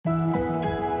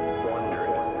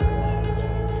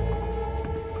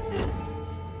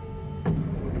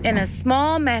In a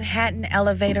small Manhattan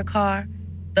elevator car,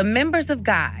 the members of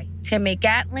Guy, Timmy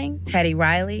Gatling, Teddy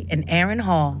Riley, and Aaron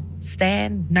Hall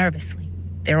stand nervously.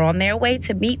 They're on their way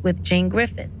to meet with Jean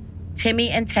Griffin, Timmy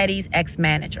and Teddy's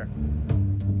ex-manager.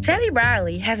 Teddy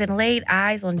Riley hasn't laid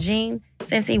eyes on Jean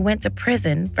since he went to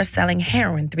prison for selling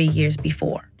heroin 3 years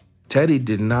before. Teddy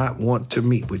did not want to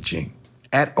meet with Jean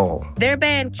at all. Their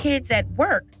band Kids at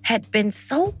Work had been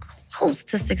so close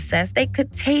to success they could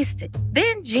taste it.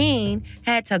 Then Jean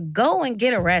had to go and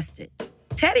get arrested.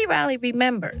 Teddy Riley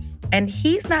remembers, and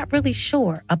he's not really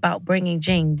sure about bringing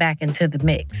Jean back into the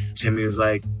mix. Timmy was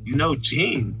like,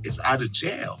 Jean is out of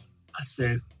jail. I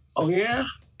said, oh yeah?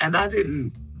 And I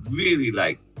didn't really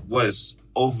was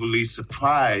overly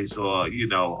surprised or,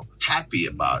 happy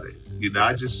about it.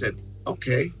 I just said,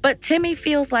 okay. But Timmy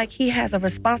feels like he has a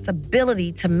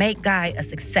responsibility to make Guy a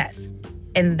success,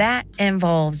 and that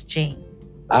involves Jean.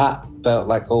 I felt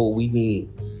like, we need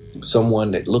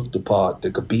someone that looked the part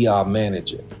that could be our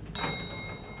manager.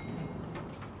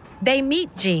 They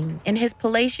meet Jean in his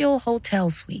palatial hotel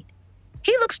suite.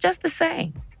 He looks just the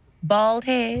same. Bald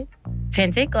head,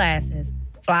 tinted glasses,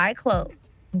 fly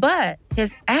clothes. But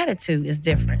his attitude is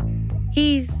different.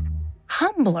 He's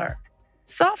humbler,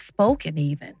 soft-spoken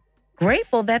even.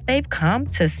 Grateful that they've come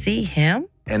to see him.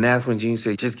 And that's when Jean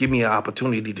said, just give me an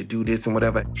opportunity to do this and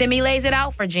whatever. Timmy lays it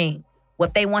out for Jean,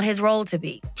 what they want his role to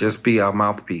be. Just be our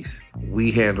mouthpiece.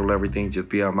 We handle everything, just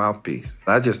be our mouthpiece.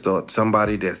 I just thought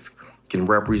somebody that can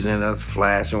represent us,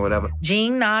 flash and whatever.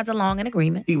 Jean nods along in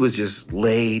agreement. He was just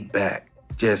laid back.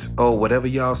 Just, whatever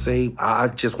y'all say, I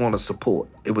just want to support.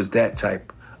 It was that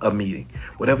type of meeting.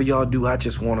 Whatever y'all do, I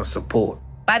just want to support.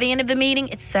 By the end of the meeting,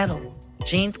 it's settled.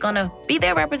 Jean's gonna be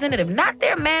their representative, not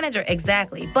their manager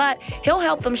exactly, but he'll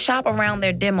help them shop around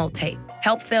their demo tape,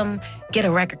 help them get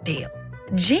a record deal.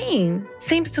 Jean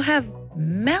seems to have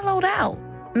mellowed out.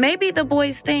 Maybe the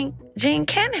boys think Jean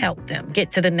can help them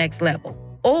get to the next level.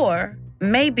 Or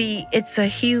maybe it's a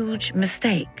huge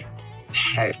mistake.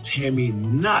 Had Tammy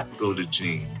not go to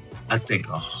Jean, I think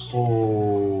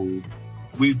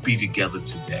we'd be together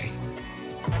today.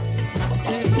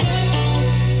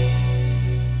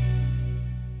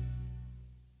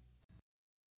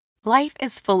 Life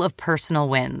is full of personal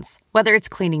wins, whether it's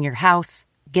cleaning your house,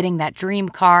 getting that dream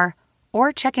car,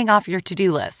 or checking off your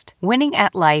to-do list. Winning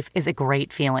at life is a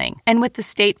great feeling. And with the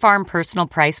State Farm Personal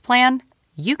Price Plan,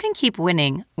 you can keep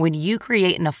winning when you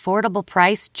create an affordable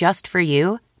price just for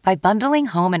you by bundling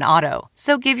home and auto.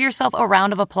 So give yourself a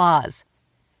round of applause.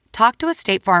 Talk to a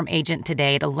State Farm agent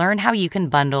today to learn how you can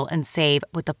bundle and save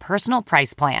with the Personal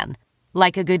Price Plan.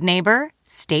 Like a good neighbor,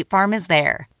 State Farm is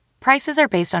there. Prices are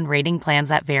based on rating plans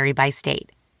that vary by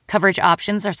state. Coverage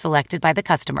options are selected by the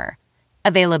customer.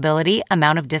 Availability,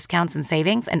 amount of discounts and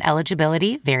savings, and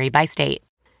eligibility vary by state.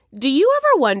 Do you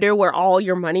ever wonder where all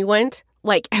your money went?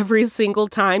 Like every single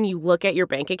time you look at your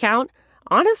bank account?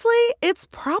 Honestly, it's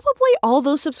probably all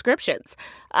those subscriptions.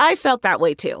 I felt that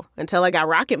way too, until I got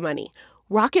Rocket Money.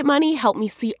 Rocket Money helped me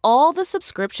see all the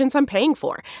subscriptions I'm paying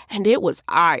for, and it was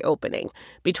eye-opening.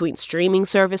 Between streaming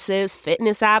services,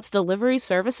 fitness apps, delivery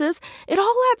services, it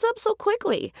all adds up so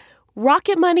quickly.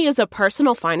 Rocket Money is a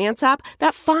personal finance app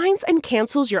that finds and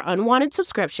cancels your unwanted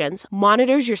subscriptions,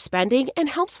 monitors your spending, and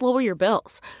helps lower your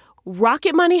bills.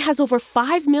 Rocket Money has over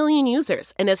 5 million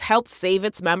users and has helped save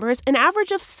its members an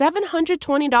average of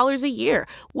 $720 a year,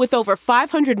 with over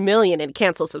 500 million in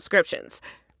canceled subscriptions.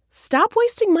 Stop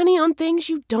wasting money on things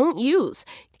you don't use.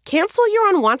 Cancel your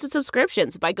unwanted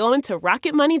subscriptions by going to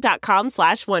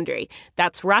rocketmoney.com/Wondery.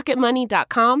 That's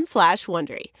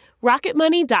rocketmoney.com/Wondery.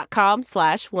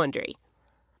 rocketmoney.com/Wondery.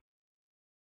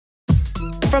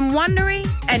 From Wondery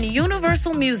and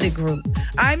Universal Music Group,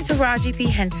 I'm Taraji P.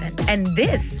 Henson, and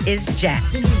this is Jack.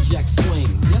 The new Jack Swing.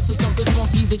 Yes, it's something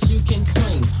funky that you can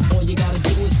cling. All you gotta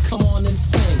do is come on and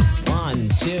sing. 1,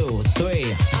 2,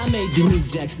 3. I made the new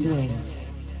Jack Swing.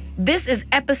 This is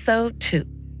episode 2,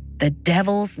 The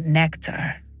Devil's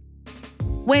Nectar.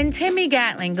 When Timmy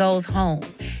Gatling goes home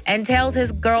and tells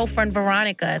his girlfriend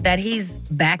Veronica that he's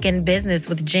back in business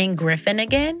with Jean Griffin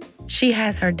again, she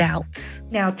has her doubts.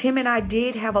 Now, Tim and I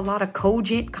did have a lot of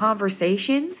cogent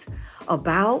conversations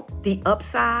about the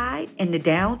upside and the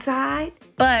downside.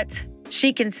 But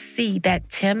she can see that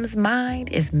Tim's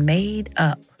mind is made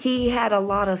up. He had a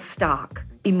lot of stock,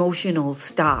 emotional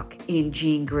stock in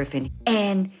Jean Griffin.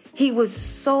 And he was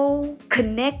so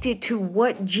connected to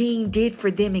what Jean did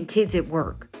for them in Kids at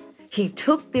Work. He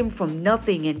took them from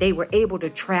nothing and they were able to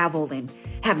travel and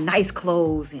have nice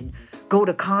clothes and go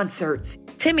to concerts.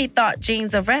 Timmy thought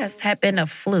Jean's arrest had been a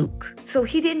fluke. So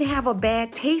he didn't have a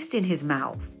bad taste in his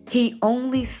mouth. He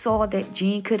only saw that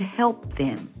Jean could help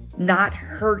them, not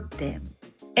hurt them.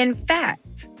 In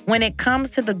fact, when it comes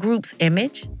to the group's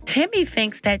image, Timmy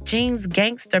thinks that Gene's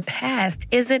gangster past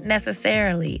isn't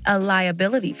necessarily a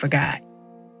liability for Guy.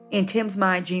 In Tim's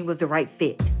mind, Gene was the right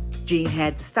fit. Gene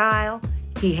had the style,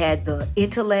 he had the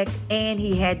intellect, and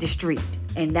he had the street.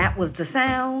 And that was the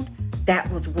sound. That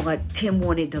was what Tim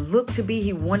wanted to look to be.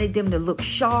 He wanted them to look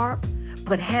sharp,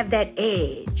 but have that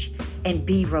edge and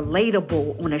be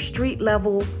relatable on a street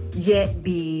level, yet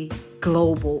be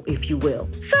global, if you will.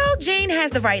 So Gene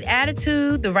has the right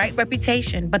attitude, the right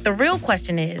reputation, but the real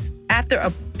question is, after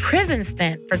a prison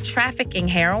stint for trafficking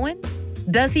heroin,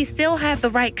 does he still have the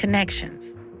right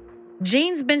connections?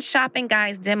 Gene's been shopping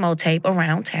Guy's demo tape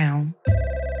around town.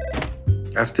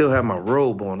 I still have my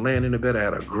robe on, laying in the bed. I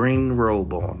had a green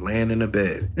robe on, laying in the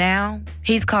bed. Now,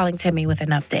 he's calling Timmy with an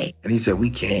update. And he said, we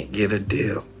can't get a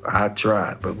deal. I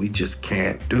tried, but we just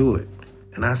can't do it.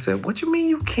 And I said, what you mean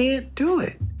you can't do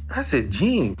it? I said,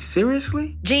 Gene,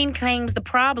 seriously? Gene claims the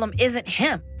problem isn't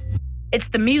him. It's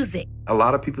the music. A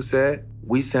lot of people said,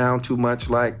 we sound too much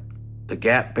like the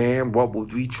Gap Band. What were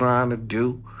we trying to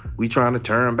do? We trying to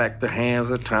turn back the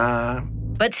hands of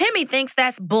time. But Timmy thinks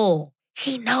that's bull.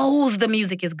 He knows the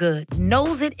music is good,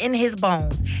 knows it in his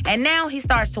bones. And now he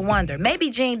starts to wonder, maybe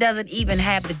Gene doesn't even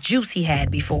have the juice he had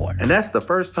before. And that's the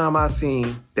first time I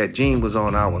seen that Gene was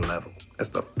on our level.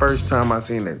 That's the first time I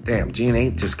seen that, damn, Gene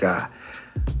ain't this guy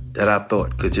that I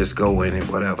thought could just go in and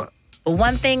whatever. But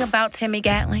one thing about Timmy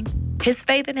Gatling, his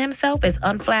faith in himself is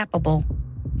unflappable.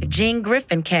 If Gene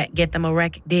Griffin can't get them a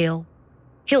record deal,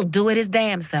 he'll do it his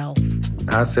damn self.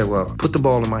 I said, well, put the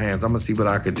ball in my hands. I'm going to see what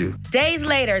I could do. Days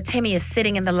later, Timmy is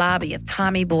sitting in the lobby of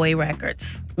Tommy Boy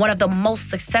Records, one of the most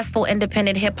successful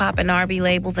independent hip-hop and R&B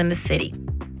labels in the city.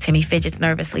 Timmy fidgets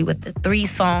nervously with the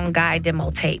 3-song Guy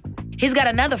demo tape. He's got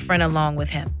another friend along with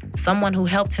him, someone who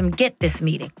helped him get this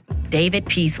meeting, David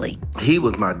Peasley. He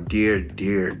was my dear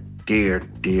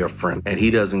friend, and he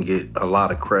doesn't get a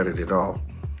lot of credit at all.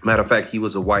 Matter of fact, he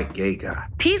was a white gay guy.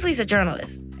 Peasley's a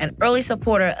journalist, an early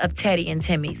supporter of Teddy and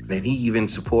Timmy's. And he even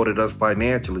supported us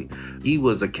financially. He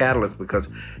was a catalyst because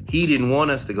he didn't want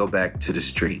us to go back to the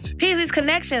streets. Peasley's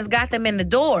connections got them in the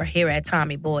door here at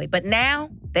Tommy Boy, but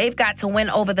now they've got to win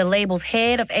over the label's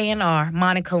head of A&R,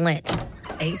 Monica Lynch,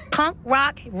 a punk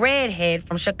rock redhead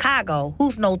from Chicago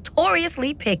who's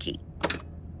notoriously picky.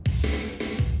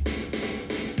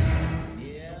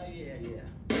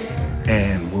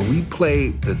 And when we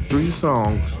played the 3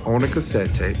 songs on the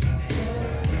cassette tape,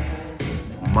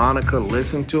 Monica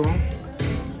listened to them.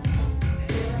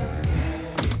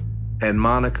 And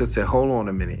Monica said, hold on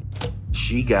a minute.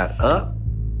 She got up,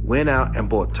 went out, and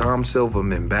brought Tom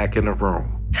Silverman back in the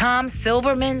room. Tom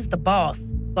Silverman's the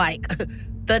boss. Like,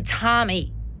 the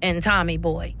Tommy in Tommy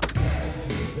Boy.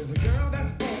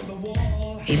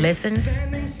 He listens,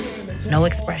 no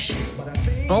expression.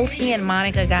 Both he and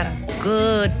Monica got a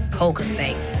good poker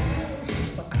face.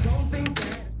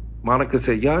 Monica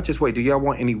said, y'all just wait. Do y'all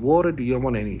want any water? Do y'all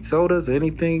want any sodas or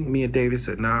anything? Me and David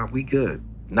said, nah, we good.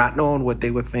 Not knowing what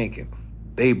they were thinking.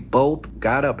 They both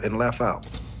got up and left out.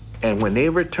 And when they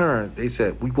returned, they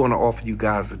said, we want to offer you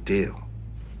guys a deal.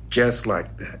 Just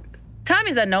like that.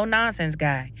 Tommy's a no-nonsense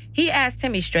guy. He asked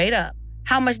Timmy straight up,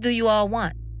 how much do you all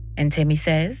want? And Timmy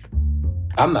says,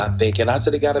 I'm not thinking. I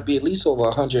said it got to be at least over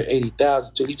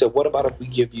 $180,000. He said, what about if we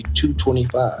give you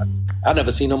 $225,000? I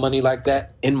never seen no money like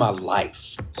that in my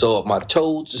life. So my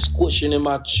toes are squishing in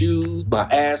my shoes, my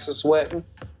ass is sweating.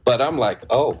 But I'm like,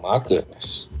 oh my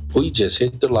goodness, we just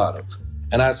hit the lotto.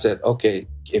 And I said, okay,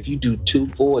 if you do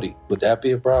 $240,000, would that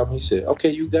be a problem? He said, okay,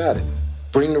 you got it.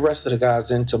 Bring the rest of the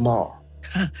guys in tomorrow.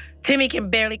 Timmy can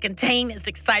barely contain his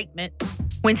excitement.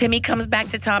 When Timmy comes back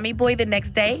to Tommy Boy the next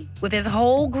day with his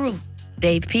whole group,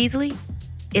 Dave Peasley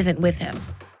isn't with him.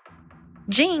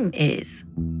 Gene is.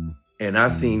 And I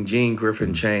seen Gene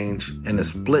Griffin change in a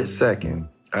split second.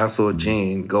 I saw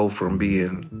Gene go from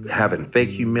having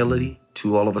fake humility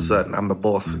to all of a sudden, I'm the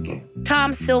boss again.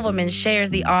 Tom Silverman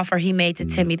shares the offer he made to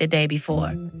Timmy the day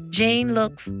before. Gene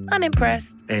looks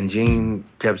unimpressed. And Gene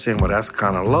kept saying, well, that's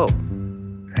kind of low.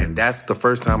 And that's the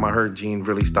first time I heard Gene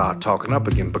really start talking up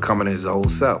again, becoming his old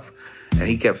self. And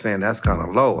he kept saying, that's kind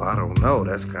of low. I don't know,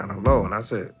 that's kind of low. And I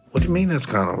said, what do you mean that's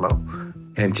kind of low?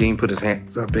 And Gene put his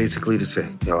hands up basically to say,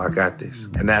 yo, I got this.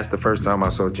 And that's the first time I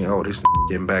saw Gene, oh, this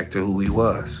getting back to who he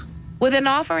was. With an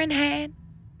offer in hand,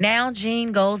 now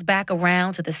Gene goes back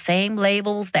around to the same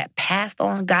labels that passed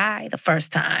on Guy the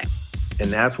first time.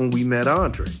 And that's when we met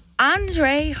Andre.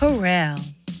 Andre Harrell.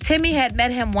 Timmy had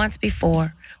met him once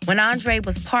before, when Andre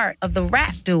was part of the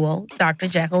rap duo Dr.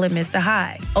 Jekyll and Mr.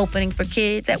 Hyde, opening for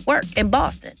Kids at Work in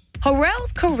Boston.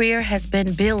 Harrell's career has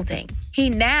been building.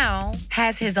 He now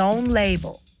has his own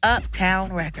label,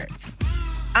 Uptown Records.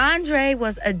 Andre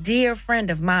was a dear friend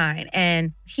of mine,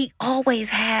 and he always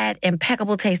had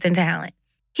impeccable taste and talent.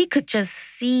 He could just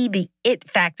see the it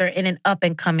factor in an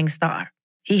up-and-coming star.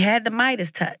 He had the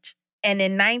Midas touch. And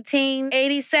in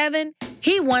 1987,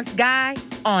 he wants Guy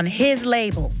on his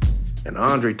label. And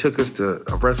Andre took us to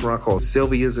a restaurant called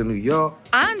Sylvia's in New York.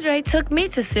 Andre took me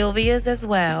to Sylvia's as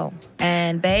well.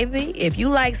 And baby, if you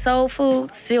like soul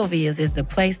food, Sylvia's is the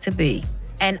place to be.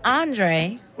 And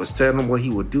Andre was telling him what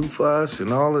he would do for us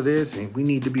and all of this, and we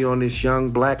need to be on this young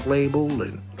black label,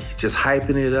 and he's just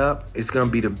hyping it up. It's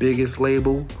gonna be the biggest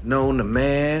label known to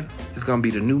man. It's gonna be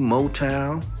the new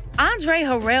Motown. Andre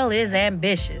Harrell is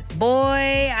ambitious.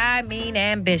 Boy, I mean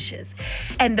ambitious.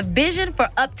 And the vision for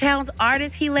Uptown's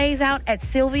artists he lays out at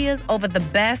Sylvia's over the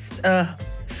best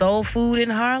soul food in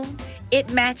Harlem,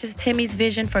 it matches Timmy's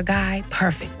vision for Guy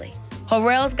perfectly.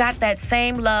 Harrell's got that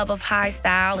same love of high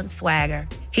style and swagger.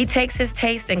 He takes his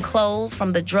taste in clothes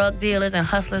from the drug dealers and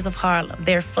hustlers of Harlem,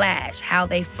 their flash, how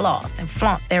they floss and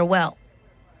flaunt their wealth.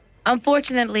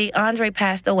 Unfortunately, Andre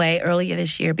passed away earlier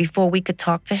this year before we could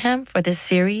talk to him for this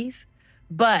series.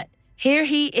 But here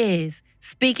he is,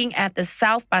 speaking at the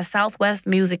South by Southwest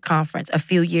Music Conference a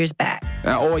few years back.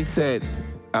 I always said,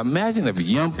 imagine if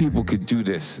young people could do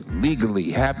this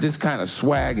legally, have this kind of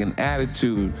swag and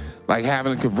attitude, like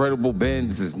having a convertible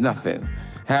Benz is nothing.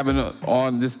 Having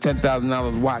on this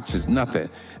 $10,000 watch is nothing.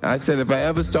 And I said, if I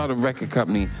ever start a record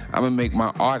company, I'm gonna make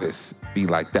my artists be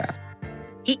like that.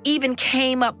 He even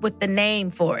came up with the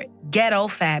name for it, Ghetto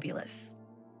Fabulous.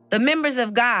 The members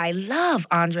of Guy love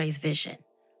Andre's vision.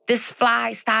 This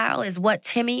fly style is what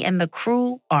Timmy and the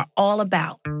crew are all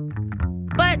about.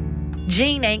 But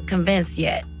Gene ain't convinced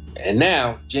yet. And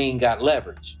now, Gene got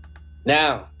leverage.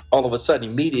 Now, all of a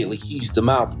sudden, immediately, he's the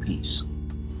mouthpiece.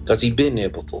 Because he'd been there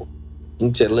before.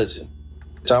 He said, listen,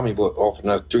 Tommy Boy offered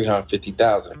us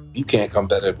 $350,000. You can't come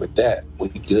better with that. We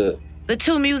be good. The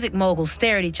two music moguls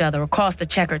stare at each other across the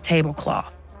checkered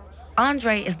tablecloth.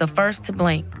 Andre is the first to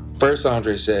blink. First,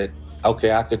 Andre said,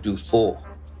 okay, I could do 4.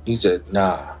 He said,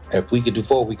 nah, if we could do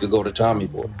 4, we could go to Tommy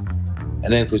Boy.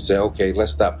 And then we said, okay,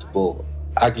 let's stop the bull.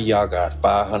 I give y'all guys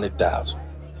 $500,000.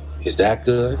 Is that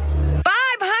good?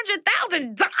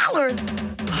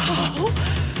 $500,000?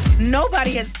 Oh,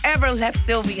 nobody has ever left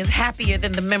Sylvia's happier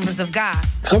than the members of Guy.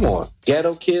 Come on,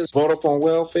 ghetto kids brought up on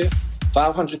welfare?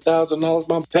 $500,000?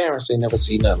 My parents ain't never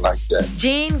seen nothing like that.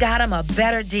 Gene got him a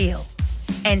better deal.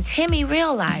 And Timmy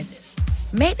realizes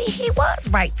maybe he was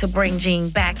right to bring Gene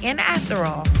back in after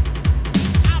all.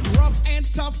 I'm rough and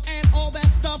tough and all that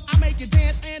stuff. I make you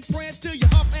dance and prance till you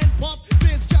huff and puff.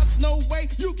 There's just no way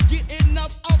you can get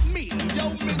enough of me. Yo,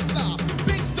 Mr.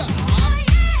 Big Star.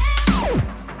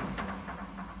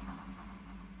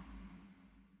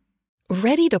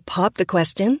 Ready to pop the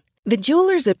question? The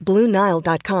jewelers at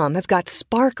BlueNile.com have got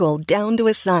sparkle down to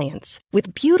a science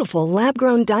with beautiful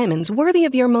lab-grown diamonds worthy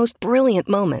of your most brilliant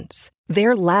moments.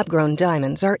 Their lab-grown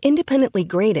diamonds are independently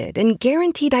graded and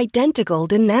guaranteed identical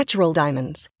to natural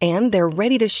diamonds, and they're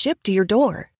ready to ship to your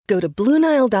door. Go to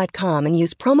BlueNile.com and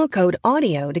use promo code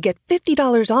AUDIO to get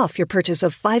 $50 off your purchase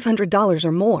of $500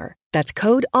 or more. That's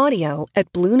code AUDIO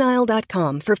at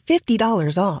BlueNile.com for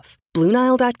 $50 off.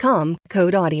 BlueNile.com,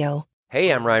 code AUDIO.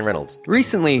 Hey, I'm Ryan Reynolds.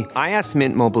 Recently, I asked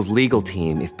Mint Mobile's legal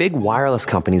team if big wireless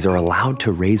companies are allowed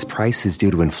to raise prices due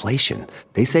to inflation.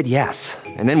 They said yes.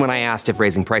 And then when I asked if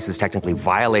raising prices technically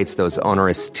violates those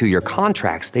onerous 2-year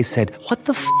contracts, they said, what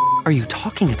the f*** are you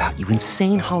talking about, you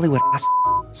insane Hollywood ass f-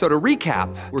 So to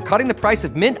recap, we're cutting the price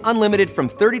of Mint Unlimited from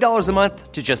 $30 a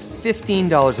month to just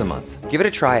 $15 a month. Give it a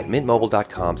try at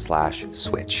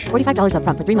mintmobile.com/switch. $45 up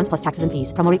front for 3 months plus taxes and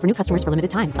fees. Promo rate for new customers for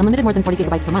limited time. Unlimited more than 40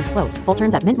 gigabytes per month. Slows full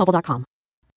terms at mintmobile.com.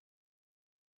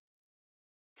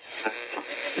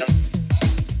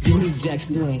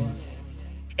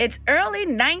 It's early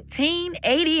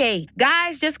 1988.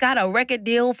 Guys just got a record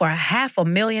deal for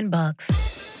 $500,000.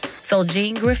 So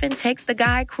Gene Griffin takes the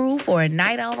Guy crew for a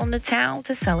night out on the town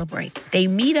to celebrate. They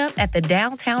meet up at the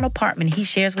downtown apartment he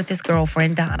shares with his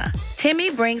girlfriend, Donna. Timmy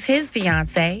brings his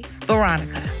fiancée,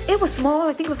 Veronica. It was small.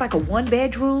 I think it was like a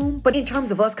 1-bedroom. But in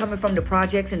terms of us coming from the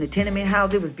projects and the tenement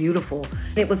house, it was beautiful.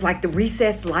 It was like the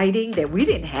recessed lighting that we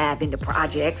didn't have in the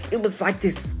projects. It was like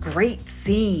this great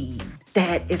scene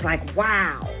that is like,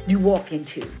 wow, you walk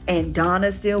into. And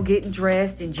Donna's still getting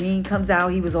dressed, and Gene comes out.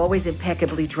 He was always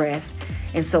impeccably dressed.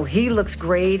 And so he looks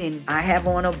great, and I have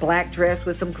on a black dress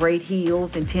with some great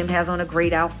heels, and Tim has on a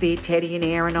great outfit. Teddy and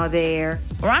Aaron are there.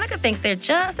 Veronica thinks they're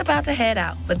just about to head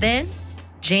out, but then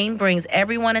Gene brings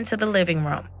everyone into the living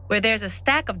room, where there's a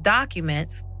stack of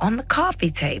documents on the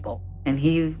coffee table. And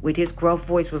he, with his gruff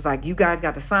voice, was like, you guys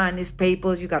got to sign this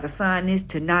papers. You got to sign this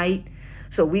tonight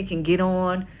so we can get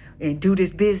on, and do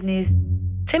this business.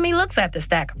 Timmy looks at the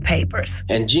stack of papers.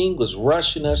 And Gene was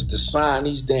rushing us to sign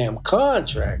these damn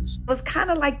contracts. It was kind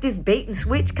of like this bait and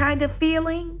switch kind of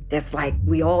feeling. That's like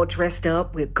we all dressed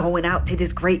up. We're going out to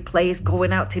this great place,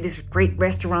 going out to this great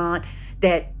restaurant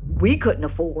that we couldn't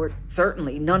afford.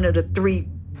 Certainly none of the 3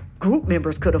 group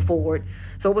members could afford.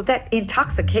 So it was that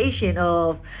intoxication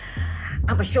of,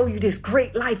 I'm going to show you this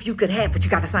great life you could have, but you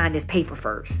got to sign this paper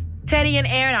first. Teddy and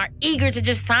Aaron are eager to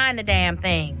just sign the damn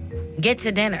thing, get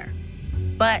to dinner.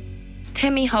 But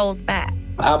Timmy holds back.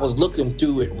 I was looking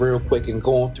through it real quick and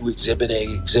going through Exhibit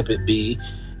A, Exhibit B,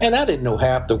 and I didn't know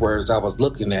half the words I was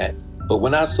looking at. But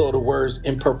when I saw the words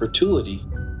in perpetuity,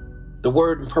 the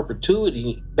word in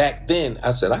perpetuity back then,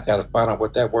 I said, I got to find out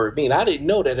what that word means. I didn't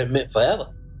know that it meant forever.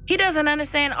 He doesn't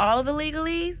understand all of the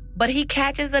legalese, but he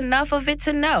catches enough of it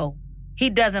to know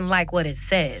he doesn't like what it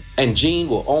says. And Gene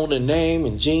will own a name,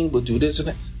 and Gene will do this and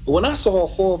that. But when I saw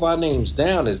 4 of our names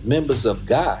down as members of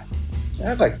God,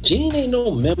 I was like, Gene ain't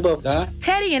no member of God.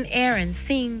 Teddy and Aaron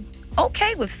seem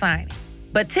okay with signing,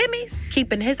 but Timmy's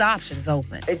keeping his options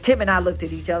open. Tim and I looked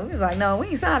at each other. We was like, no, we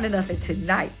ain't signing nothing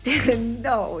tonight.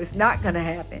 No, it's not going to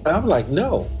happen. I'm like,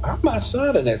 no, I'm not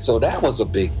signing that. So that was a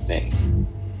big thing.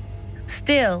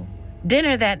 Still,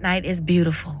 dinner that night is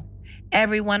beautiful.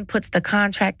 Everyone puts the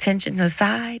contract tensions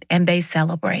aside and they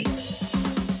celebrate.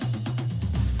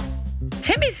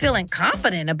 Timmy's feeling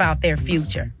confident about their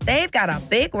future. They've got a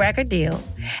big record deal.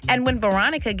 And when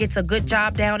Veronica gets a good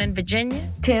job down in Virginia,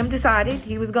 Tim decided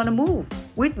he was going to move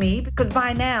with me because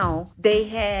by now they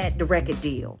had the record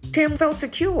deal. Tim felt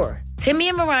secure. Timmy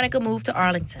and Veronica moved to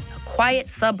Arlington, a quiet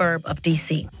suburb of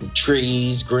D.C.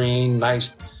 Trees, green,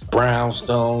 nice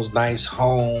brownstones, nice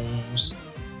homes,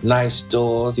 nice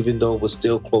stores, even though it was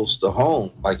still close to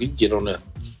home. Like you get on the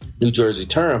New Jersey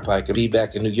Turnpike and be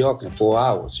back in New York in 4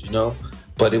 hours, you know?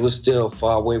 But it was still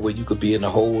far away where you could be in a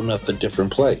whole nother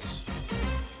different place.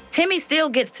 Timmy still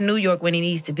gets to New York when he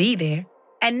needs to be there.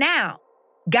 And now,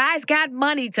 guys got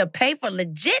money to pay for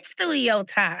legit studio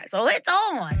time, so it's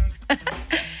on.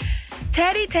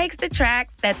 Teddy takes the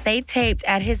tracks that they taped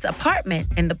at his apartment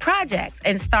in the projects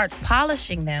and starts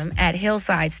polishing them at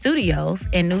Hillside Studios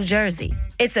in New Jersey.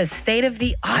 It's a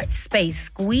state-of-the-art space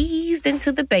squeezed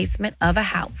into the basement of a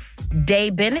house.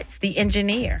 Dave Bennett's the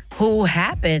engineer, who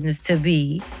happens to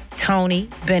be Tony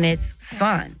Bennett's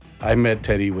son. I met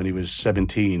Teddy when he was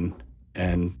 17,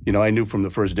 and, I knew from the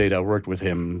first date I worked with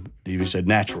him, he was a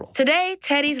natural. Today,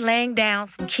 Teddy's laying down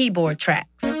some keyboard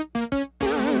tracks.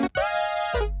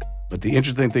 But the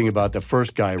interesting thing about the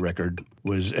first Guy record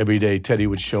was every day Teddy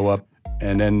would show up,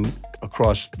 and then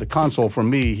across the console from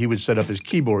me, he would set up his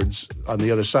keyboards on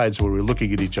the other side so we were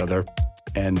looking at each other.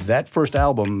 And that first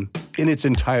album, in its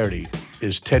entirety,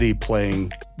 is Teddy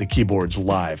playing the keyboards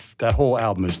live. That whole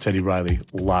album is Teddy Riley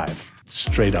live,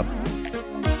 straight up.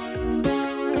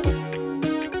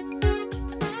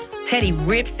 Teddy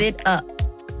rips it up.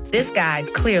 This guy's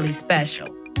clearly special.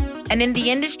 And in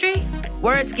the industry,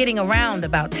 word's getting around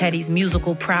about Teddy's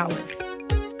musical prowess.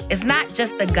 It's not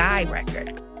just the Guy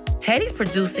record. Teddy's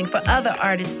producing for other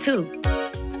artists too.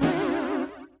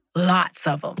 Lots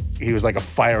of them. He was like a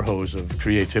fire hose of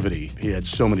creativity. He had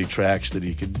so many tracks that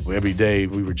he could, every day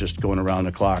we were just going around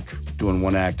the clock, doing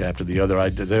one act after the other.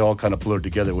 They all kind of blurred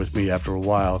together with me after a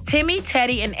while. Timmy,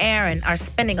 Teddy, and Aaron are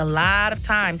spending a lot of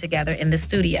time together in the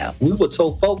studio. We were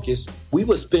so focused, we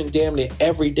would spend damn near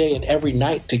every day and every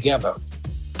night together,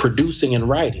 producing and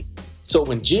writing. So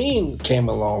when Gene came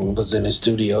along and was in the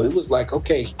studio, it was like,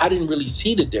 okay, I didn't really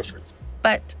see the difference.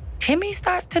 But Timmy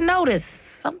starts to notice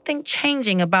something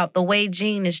changing about the way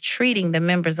Gene is treating the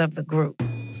members of the group.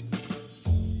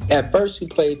 At first, he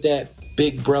played that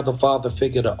big brother, father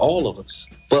figure to all of us.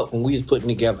 But when we was putting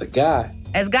together Guy...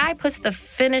 As Guy puts the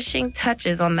finishing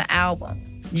touches on the album,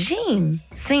 Gene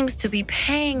seems to be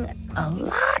paying a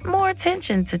lot more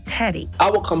attention to Teddy. I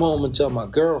would come home and tell my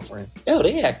girlfriend,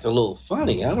 they act a little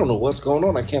funny. I don't know what's going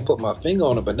on. I can't put my finger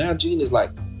on it. But now Gene is like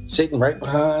sitting right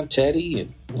behind Teddy.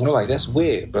 And I'm like, that's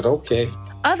weird, but okay.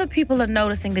 Other people are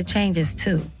noticing the changes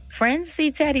too. Friends see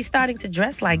Teddy starting to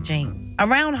dress like Gene.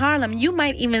 Around Harlem, you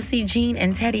might even see Gene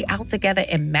and Teddy out together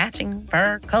in matching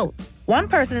fur coats. One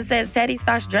person says Teddy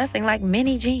starts dressing like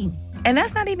mini Gene. And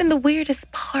that's not even the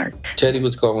weirdest part. Teddy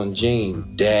was calling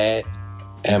Gene Dad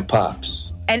and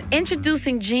Pops. And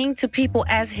introducing Gene to people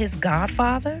as his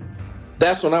godfather?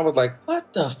 That's when I was like,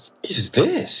 what the is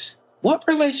this? What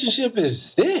relationship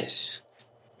is this?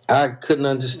 I couldn't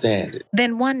understand it.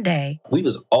 Then one day, we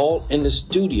was all in the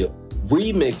studio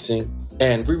remixing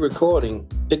and re-recording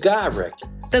the Guy record.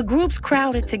 The groups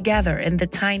crowded together in the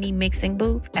tiny mixing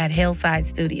booth at Hillside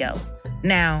Studios.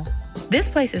 Now, This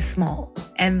place is small,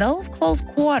 and those close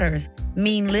quarters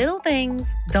mean little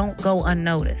things don't go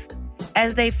unnoticed.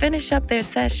 As they finish up their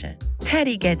session,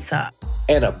 Teddy gets up.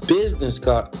 And a business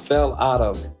card fell out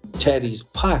of Teddy's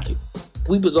pocket.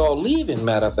 We was all leaving,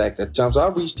 matter of fact, at the time, so I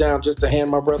reached down just to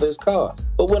hand my brother his card.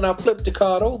 But when I flipped the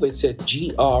card over, it said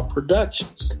GR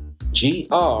Productions.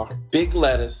 GR, big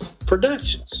letters,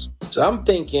 Productions. So I'm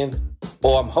thinking,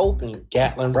 or I'm hoping,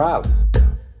 Gatlin Riley.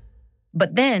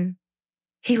 But then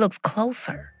he looks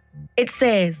closer. It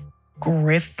says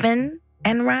Griffin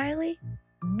and Riley?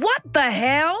 What the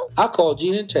hell? I called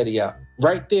Gene and Teddy out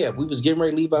right there. We was getting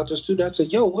ready to leave out the studio. I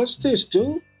said, yo, what's this,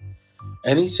 dude?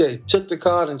 And he said, took the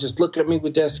card and just looked at me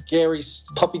with that scary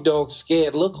puppy dog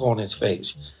scared look on his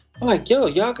face. I'm like, yo,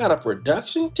 y'all got a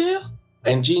production deal?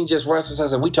 And Gene just rushed and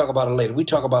said, we talk about it later.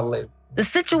 The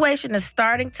situation is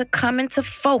starting to come into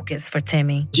focus for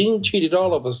Timmy. Gene treated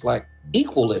all of us like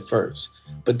equal at first,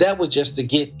 but that was just to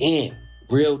get in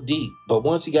real deep. But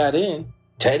once he got in,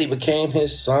 Teddy became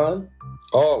his son,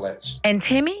 all that shit. And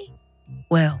Timmy?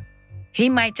 Well, he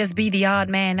might just be the odd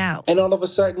man out. And all of a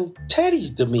sudden,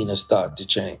 Teddy's demeanor started to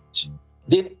change.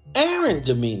 Then Aaron's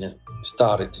demeanor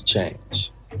started to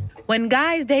change. When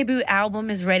Guy's debut album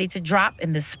is ready to drop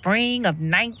in the spring of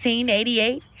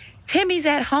 1988, Timmy's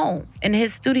at home in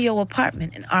his studio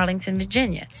apartment in Arlington,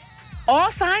 Virginia. All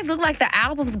signs look like the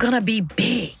album's gonna be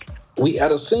big. We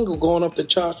had a single going up the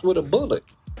charts with a bullet.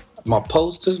 My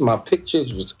posters, my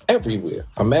pictures was everywhere.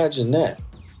 Imagine that.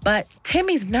 But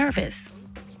Timmy's nervous.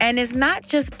 And it's not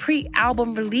just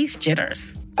pre-album release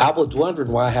jitters. I was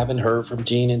wondering why I haven't heard from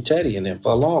Gene and Teddy in them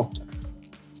for a long time.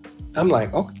 I'm like,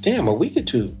 oh, damn, a week or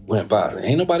two went by.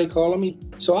 Ain't nobody calling me.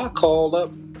 So I called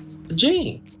up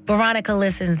Gene. Veronica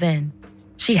listens in.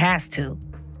 She has to.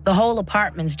 The whole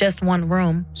apartment's just one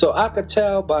room. So I could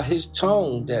tell by his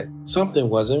tone that something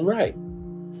wasn't right.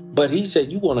 But he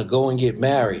said, you want to go and get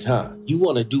married, huh? You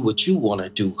want to do what you want to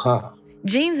do, huh?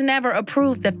 Gene's never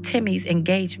approved of Timmy's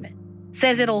engagement.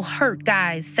 Says it'll hurt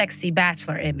Guy's sexy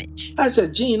bachelor image. I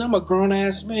said, Gene, I'm a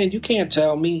grown-ass man. You can't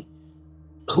tell me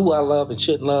who I love and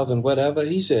shouldn't love and whatever.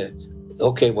 He said,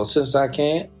 okay, well, since I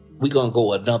can't, we're going to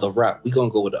go another route. We're going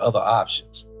to go with the other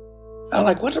options. I'm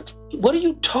like, what are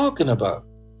you talking about?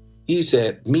 He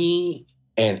said, me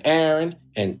and Aaron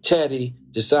and Teddy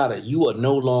decided you are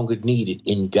no longer needed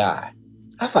in Guy.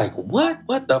 I was like, what?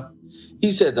 What the?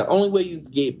 He said, the only way you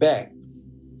can get back,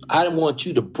 I want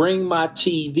you to bring my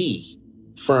TV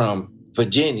from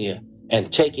Virginia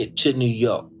and take it to New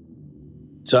York.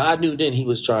 So I knew then he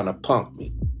was trying to punk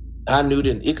me. I knew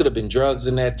then it could have been drugs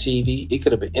in that TV. It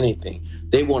could have been anything.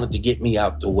 They wanted to get me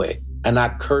out the way. And I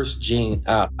cursed Gene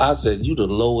out. I said, you the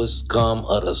lowest scum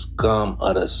of the scum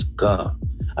of the scum.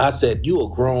 I said, you a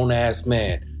grown-ass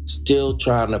man still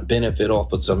trying to benefit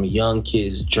off of some young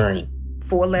kid's dream.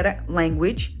 4-letter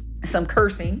language, some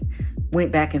cursing,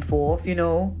 went back and forth,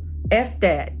 F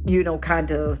that, kind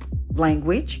of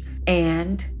language.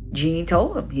 And Gene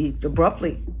told him, he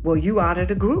abruptly, well, you out of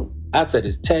the group. I said,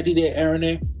 is Teddy there, Aaron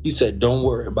there? You said, don't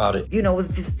worry about it. It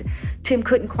was just, Tim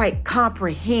couldn't quite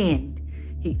comprehend.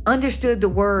 He understood the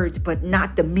words, but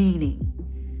not the meaning.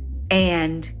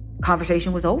 And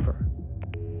conversation was over.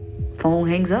 Phone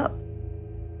hangs up.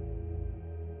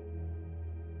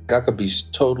 I could be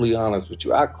totally honest with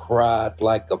you. I cried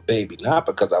like a baby, not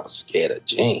because I was scared of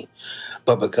Gene,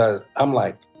 but because I'm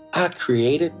like, I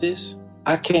created this.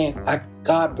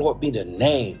 God brought me the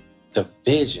name, the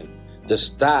vision, the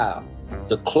style,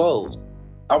 the clothes.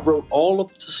 I wrote all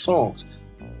of the songs,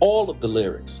 all of the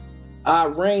lyrics. I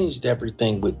arranged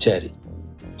everything with Teddy.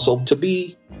 So to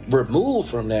be removed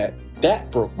from that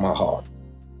broke my heart.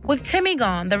 With Timmy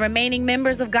gone, the remaining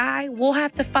members of Guy will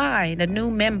have to find a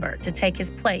new member to take his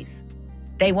place.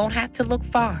 They won't have to look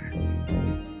far.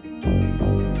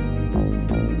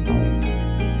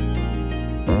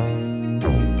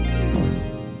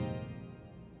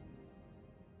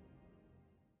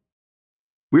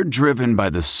 We're driven by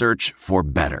the search for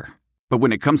better. But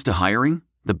when it comes to hiring,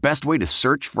 the best way to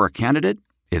search for a candidate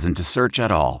isn't to search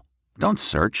at all. Don't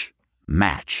search,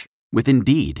 match with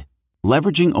Indeed.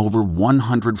 Leveraging over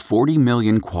 140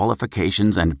 million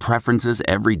qualifications and preferences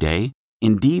every day,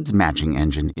 Indeed's matching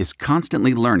engine is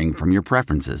constantly learning from your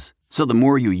preferences. So the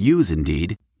more you use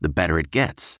Indeed, the better it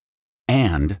gets.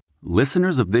 And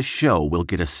listeners of this show will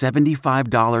get a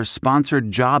 $75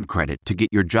 sponsored job credit to get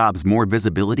your jobs more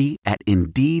visibility at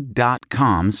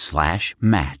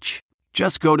Indeed.com/match.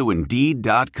 Just go to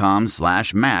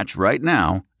Indeed.com/match right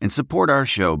now and support our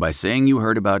show by saying you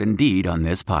heard about Indeed on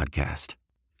this podcast.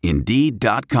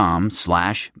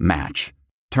 Indeed.com/match.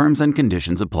 Terms and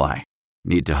conditions apply.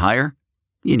 Need to hire?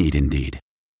 You need Indeed.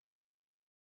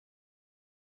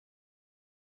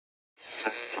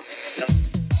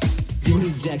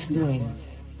 Jackson Wayne.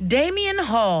 Damian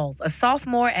Halls, a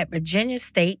sophomore at Virginia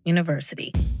State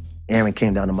University. Aaron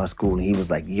came down to my school and he was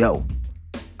like, yo,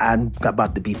 I'm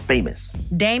about to be famous.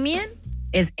 Damian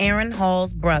is Aaron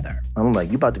Hall's brother. I'm like,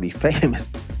 you about to be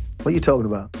famous? What are you talking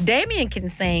about? Damian can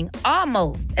sing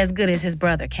almost as good as his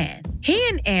brother can. He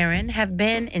and Aaron have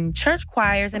been in church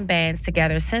choirs and bands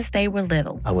together since they were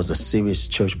little. I was a serious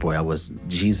church boy. I was,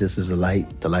 Jesus is the light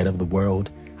of the world,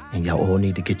 and y'all all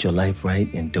need to get your life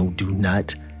right, and do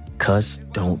not cuss,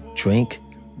 don't drink,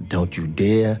 don't you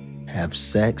dare have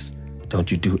sex, don't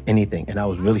you do anything. And I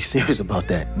was really serious about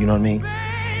that, you know what I mean?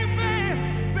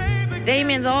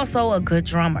 Damian's also a good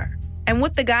drummer. And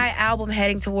with the Guy album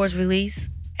heading towards release,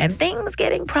 and things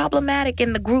getting problematic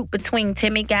in the group between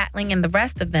Timmy Gatling and the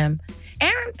rest of them,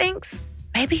 Aaron thinks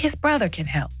maybe his brother can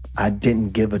help. I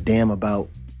didn't give a damn about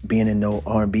being in no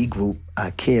R&B group.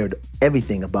 I cared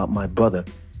everything about my brother.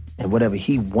 And whatever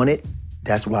he wanted,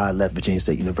 that's why I left Virginia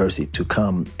State University to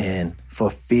come and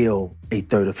fulfill a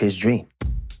third of his dream.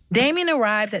 Damian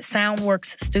arrives at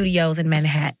Soundworks Studios in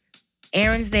Manhattan.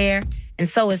 Aaron's there, and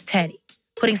so is Teddy,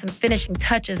 putting some finishing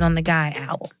touches on the Guy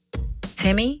album.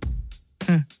 Timmy?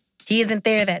 He isn't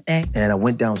there that day. And I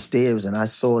went downstairs and I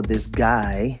saw this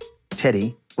guy,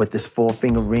 Teddy, with this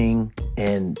 4-finger ring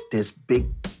and this big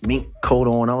mink coat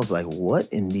on. I was like, what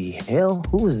in the hell?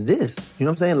 Who is this? You know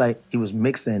what I'm saying? Like, he was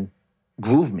mixing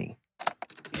Groove Me.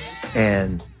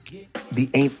 And the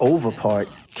ain't over part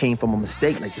came from a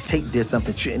mistake. Like, the tape did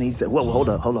something, and he said, whoa, hold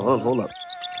up.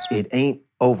 It ain't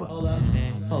over. Hold up.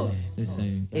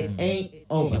 It ain't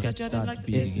over.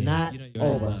 It's not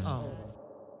over.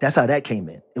 That's how that came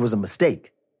in. It was a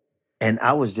mistake. And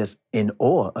I was just in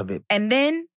awe of it. And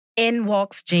then in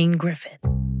walks Gene Griffin.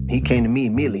 He came to me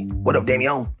immediately. What up,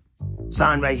 Damian?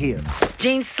 Sign right here.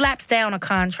 Gene slaps down a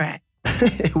contract.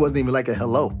 It wasn't even like a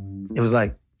hello. It was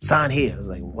like, sign here. I was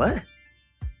like, what?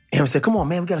 Aaron said, come on,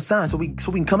 man, we got to sign so we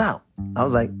can come out. I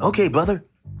was like, okay, brother.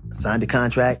 I signed the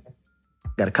contract,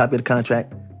 got a copy of the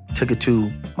contract, took it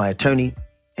to my attorney,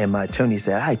 and my attorney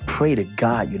said, I pray to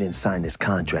God you didn't sign this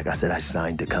contract. I said, I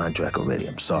signed the contract already.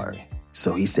 I'm sorry.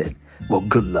 So he said, well,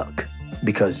 good luck,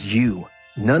 because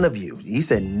none of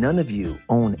you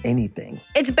own anything.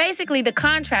 It's basically the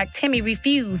contract Timmy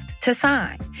refused to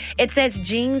sign. It says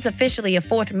Gene's officially a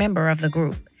fourth member of the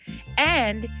group,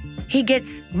 and he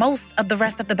gets most of the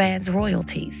rest of the band's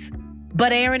royalties.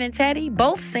 But Aaron and Teddy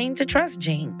both seem to trust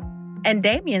Gene, and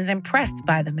Damian's impressed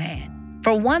by the man.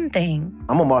 For one thing,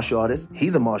 I'm a martial artist.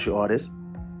 He's a martial artist.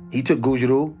 He took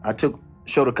Gujuru. I took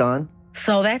Shotokan.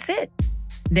 So that's it.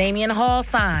 Damian Hall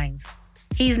signs.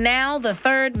 He's now the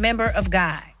third member of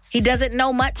Guy. He doesn't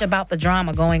know much about the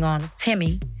drama going on with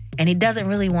Timmy, and he doesn't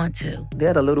really want to. They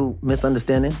had a little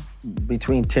misunderstanding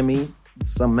between Timmy,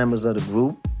 some members of the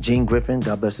group, Gene Griffin,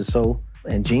 God bless his soul,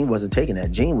 and Gene wasn't taking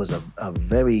that. Gene was a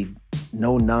very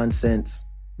no-nonsense,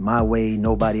 my way,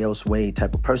 nobody else way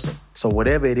type of person. So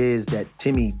whatever it is that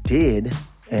Timmy did,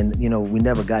 and we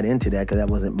never got into that because that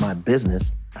wasn't my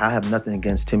business. I have nothing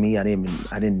against Timmy. I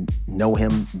didn't know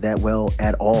him that well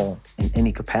at all in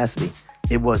any capacity.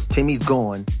 It was Timmy's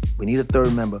gone. We need a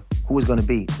third member. Who is going to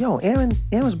be? Yo,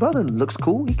 Aaron's brother looks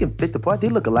cool. He can fit the part. They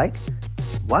look alike.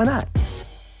 Why not?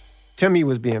 Timmy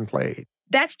was being played.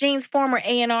 That's Gene's former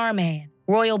A&R man,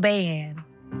 Royal Bayan.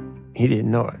 He didn't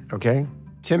know it, okay?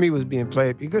 Timmy was being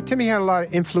played because Timmy had a lot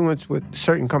of influence with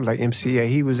certain companies like MCA.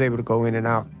 He was able to go in and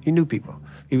out. He knew people.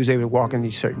 He was able to walk in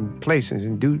these certain places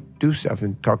and do stuff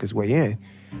and talk his way in.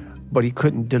 But he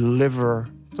couldn't deliver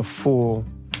the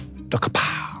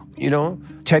kapow,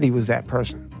 Teddy was that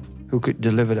person who could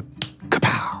deliver the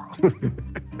kapow.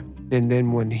 And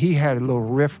then when he had a little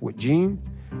riff with Gene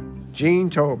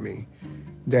told me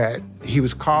that he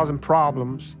was causing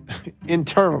problems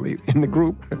internally in the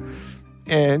group.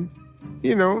 And,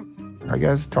 I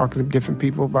guess talking to different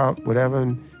people about whatever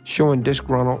and showing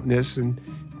disgruntledness, and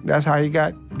that's how he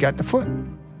got the foot.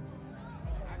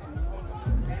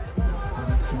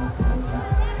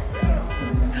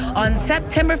 On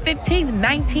September 15,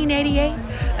 1988,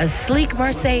 a sleek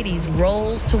Mercedes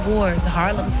rolls towards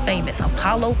Harlem's famous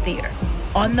Apollo Theater.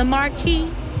 On the marquee,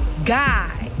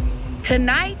 Guy.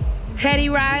 Tonight, Teddy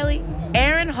Riley,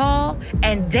 Aaron Hall,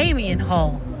 and Damian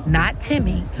Hall, not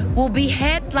Timmy, will be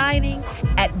headlining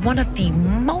at one of the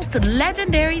most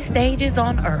legendary stages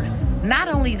on Earth. Not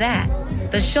only that,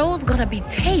 the show's gonna be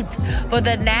taped for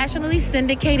the nationally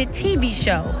syndicated TV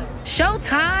show,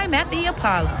 Showtime at the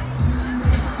Apollo.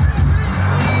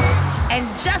 And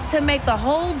just to make the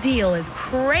whole deal as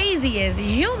crazy as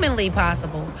humanly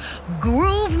possible,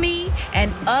 Groove Me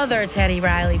and other Teddy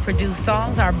Riley produced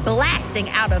songs are blasting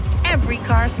out of every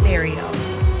car stereo.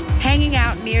 Hanging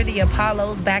out near the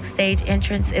Apollo's backstage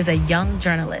entrance is a young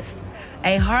journalist,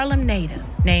 a Harlem native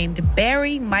named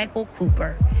Barry Michael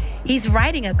Cooper. He's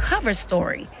writing a cover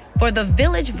story for The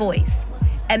Village Voice,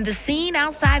 and the scene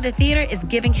outside the theater is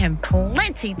giving him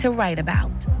plenty to write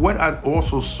about. What I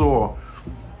also saw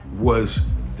was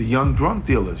the young drug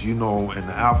dealers, and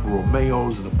the Alfa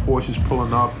Romeos and the Porsches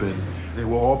pulling up, and they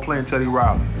were all playing Teddy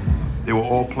Riley. They were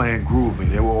all playing Groove Me.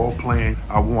 They were all playing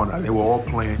I Wanna. They were all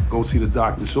playing Go See the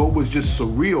Doctor. So it was just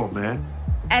surreal, man.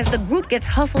 As the group gets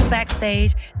hustled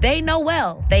backstage, they know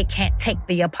well they can't take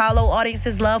the Apollo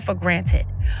audience's love for granted.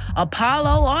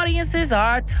 Apollo audiences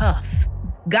are tough.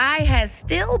 Guy has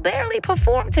still barely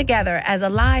performed together as a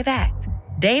live act.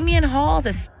 Damian Hall's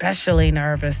especially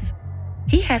nervous.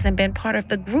 He hasn't been part of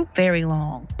the group very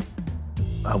long.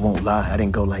 I won't lie, I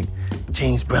didn't go like,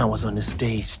 James Brown was on the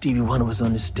stage, Stevie Wonder was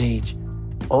on the stage.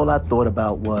 All I thought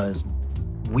about was,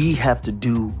 we have to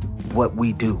do what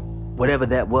we do, whatever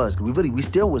that was. We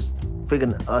still was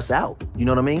figuring us out, you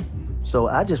know what I mean? So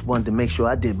I just wanted to make sure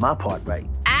I did my part right.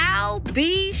 I'll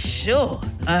be sure,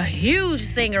 a huge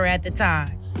singer at the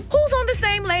time, who's on the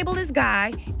same label as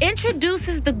Guy,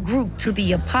 introduces the group to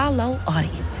the Apollo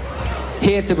audience.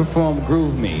 Here to perform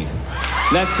Groove Me.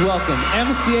 Let's welcome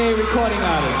MCA recording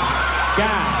artist,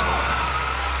 Guy.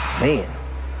 Man,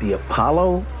 the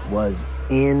Apollo was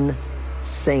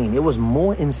insane. It was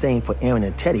more insane for Aaron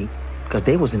and Teddy because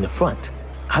they was in the front.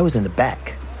 I was in the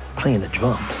back playing the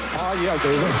drums. Oh, yeah,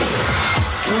 baby.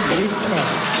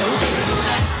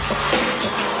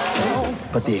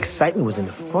 But the excitement was in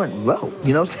the front row.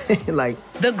 You know what I'm saying? Like,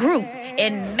 the group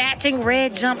in matching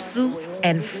red jumpsuits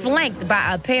and flanked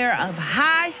by a pair of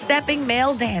high-stepping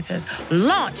male dancers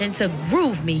launch into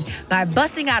Groove Me by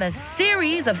busting out a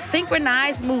series of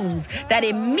synchronized moves that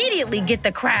immediately get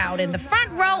the crowd in the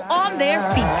front row on their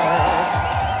feet.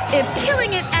 If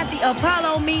killing it at the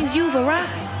Apollo means you've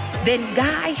arrived, then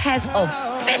Guy has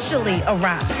officially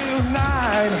arrived.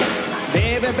 Tonight,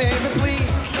 baby, please.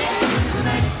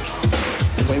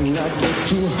 When I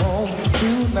get you home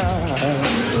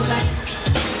tonight,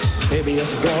 baby,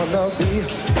 it's gonna be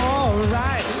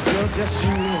alright. You're just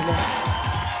you and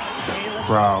I.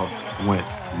 Crowd went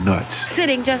nuts.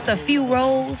 Sitting just a few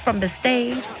rows from the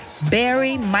stage,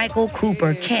 Barry Michael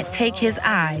Cooper can't take his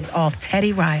eyes off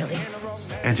Teddy Riley.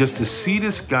 And just to see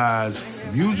this guy's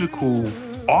musical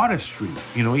artistry,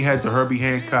 he had the Herbie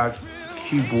Hancock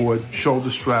keyboard, shoulder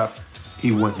strap.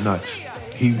 He went nuts.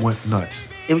 He went nuts.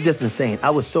 It was just insane. I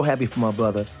was so happy for my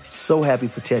brother, so happy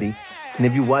for Teddy. And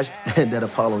if you watch that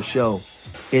Apollo show,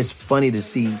 it's funny to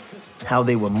see how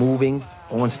they were moving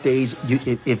on stage.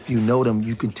 If you know them,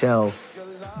 you can tell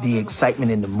the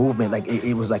excitement in the movement. Like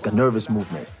it was like a nervous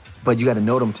movement. But you got to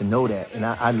know them to know that. And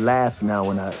I laugh now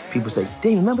when people say,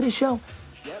 "Dave, remember this show?"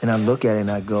 And I look at it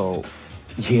and I go,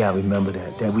 "Yeah, I remember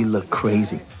that. That we look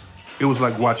crazy." It was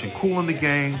like watching Kool and the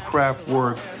Gang,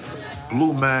 Kraftwerk,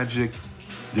 Blue Magic,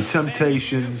 The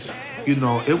Temptations.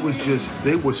 It was just,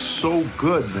 they were so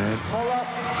good, man. Hold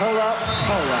up.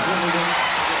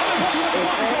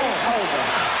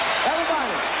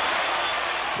 Everybody.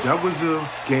 That was a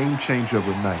game changer of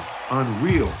a night.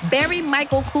 Unreal. Barry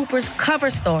Michael Cooper's cover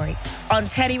story on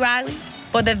Teddy Riley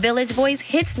for The Village Voice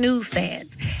hits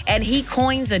newsstands, and he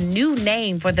coins a new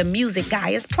name for the music Guy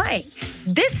is playing.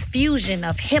 This fusion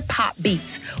of hip-hop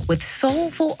beats with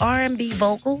soulful R&B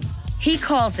vocals, he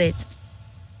calls it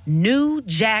New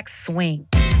Jack Swing.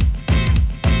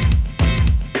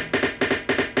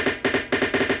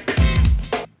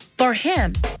 For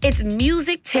him, it's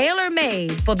music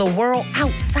tailor-made for the world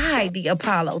outside the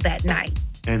Apollo that night.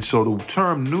 And so the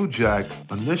term New Jack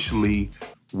initially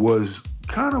was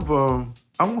kind of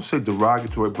I won't say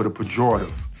derogatory, but a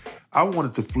pejorative. I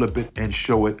wanted to flip it and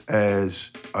show it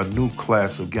as a new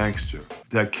class of gangster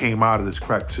that came out of this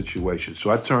crack situation.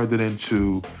 So I turned it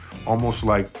into almost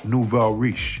like nouvelle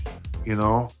riche,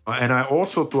 And I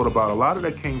also thought about a lot of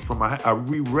that came from, I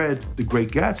reread The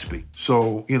Great Gatsby.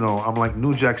 So, I'm like,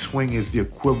 New Jack Swing is the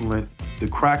equivalent, the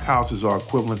crack houses are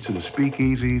equivalent to the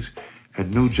speakeasies,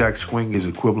 and New Jack Swing is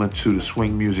equivalent to the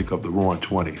swing music of the Roaring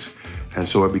 20s. And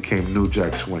so it became New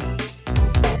Jack Swing.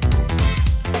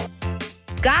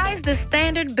 Guy's the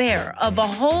standard bearer of a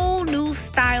whole new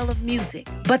style of music,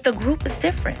 but the group is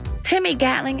different. Timmy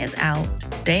Gatling is out,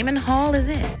 Damon Hall is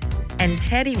in, and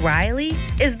Teddy Riley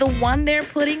is the one they're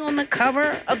putting on the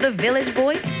cover of The Village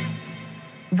Voice.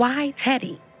 Why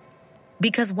Teddy?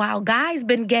 Because while Guy's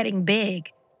been getting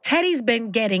big, Teddy's been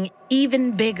getting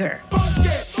even bigger.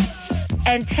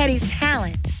 And Teddy's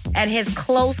talent and his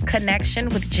close connection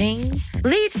with Gene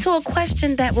leads to a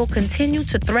question that will continue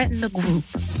to threaten the group.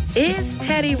 Is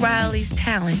Teddy Riley's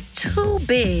talent too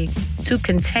big to to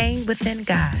contain within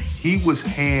God. He was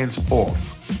hands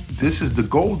off. This is the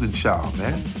golden child,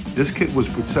 man. This kid was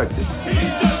protected.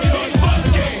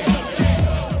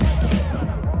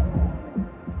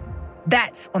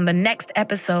 That's on the next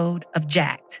episode of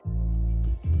Jacked.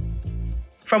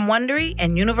 From Wondery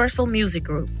and Universal Music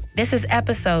Group, this is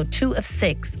episode 2 of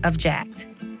 6 of Jacked.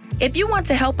 If you want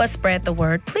to help us spread the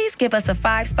word, please give us a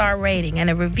 5-star rating and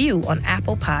a review on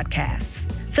Apple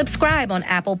Podcasts. Subscribe on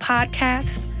Apple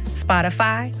Podcasts,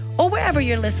 Spotify, or wherever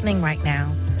you're listening right now.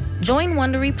 Join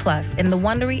Wondery Plus in the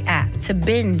Wondery app to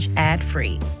binge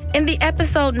ad-free. In the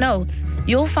episode notes,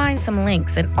 you'll find some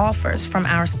links and offers from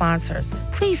our sponsors.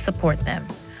 Please support them.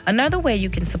 Another way you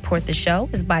can support the show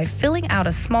is by filling out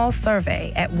a small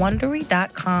survey at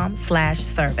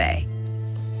Wondery.com/survey.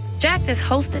 Jacked is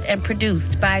hosted and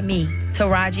produced by me,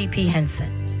 Taraji P.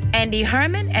 Henson. Andy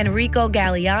Herman and Rico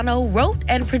Galliano wrote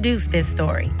and produced this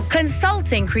story.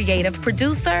 Consulting creative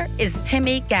producer is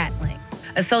Timmy Gatling.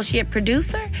 Associate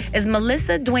producer is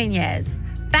Melissa Dueñez.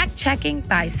 Fact-checking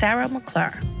by Sarah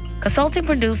McClure. Consulting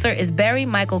producer is Barry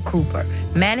Michael Cooper.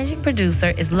 Managing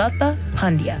producer is Lutha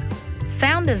Pandya.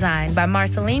 Sound design by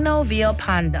Marcelino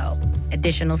Villalpando.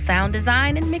 Additional sound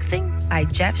design and mixing by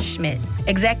Jeff Schmidt.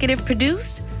 Executive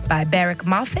produced by Barrick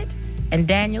Moffitt and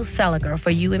Daniel Seliger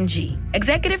for UMG.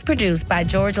 Executive produced by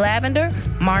George Lavender,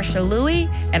 Marsha Louie,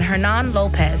 and Hernan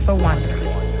Lopez for Wonder.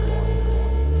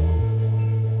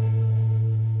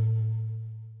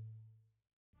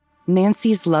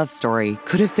 Nancy's love story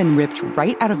could have been ripped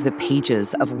right out of the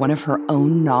pages of one of her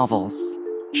own novels.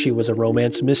 She was a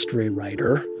romance mystery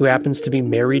writer who happens to be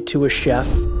married to a chef.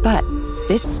 But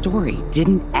this story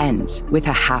didn't end with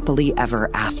a happily ever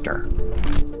after.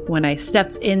 When I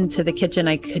stepped into the kitchen,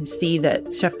 I could see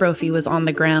that Chef Brophy was on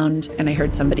the ground, and I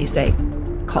heard somebody say,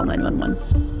 "Call 911."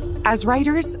 As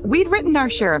writers, we'd written our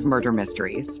share of murder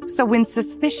mysteries. So when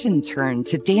suspicion turned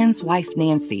to Dan's wife,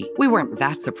 Nancy, we weren't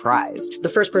that surprised. The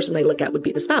first person they look at would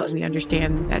be the spouse. We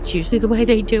understand that's usually the way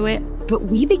they do it. But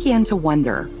we began to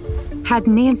wonder, had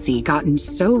Nancy gotten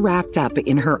so wrapped up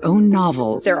in her own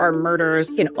novels? There are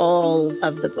murders in all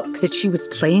of the books. That she was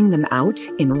playing them out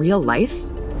in real life?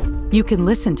 You can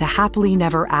listen to Happily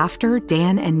Never After,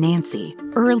 Dan and Nancy,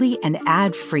 early and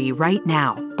ad-free right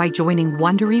now by joining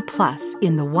Wondery Plus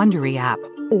in the Wondery app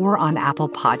or on Apple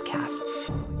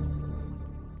Podcasts.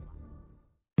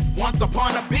 Once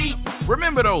upon a beat.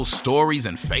 Remember those stories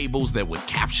and fables that would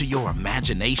capture your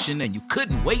imagination and you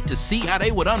couldn't wait to see how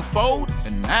they would unfold?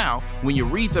 And now, when you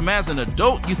read them as an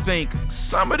adult, you think,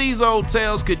 some of these old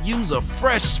tales could use a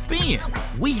fresh spin.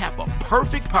 We have a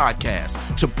perfect podcast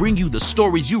to bring you the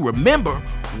stories you remember,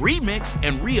 remix,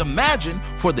 and reimagine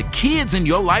for the kids in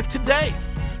your life today.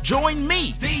 Join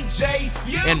me, DJ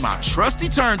Few, and my trusty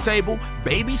turntable,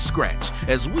 Baby Scratch,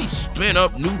 as we spin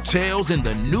up new tales in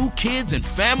the New Kids and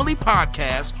Family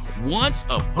podcast, Once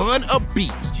Upon a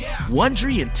Beat.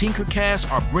 Wondery and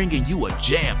Tinkercast are bringing you a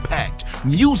jam-packed,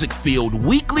 music-filled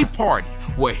weekly party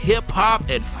where hip-hop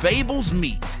and fables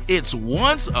meet. It's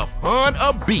Once Upon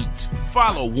a Beat.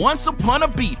 Follow Once Upon a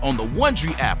Beat on the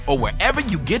Wondery app or wherever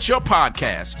you get your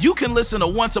podcasts. You can listen to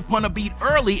Once Upon a Beat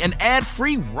early and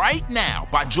ad-free right now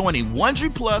by joining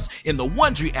Wondery Plus in the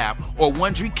Wondery app or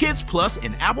Wondery Kids Plus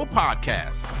in Apple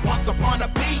Podcasts. Once Upon a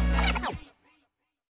Beat.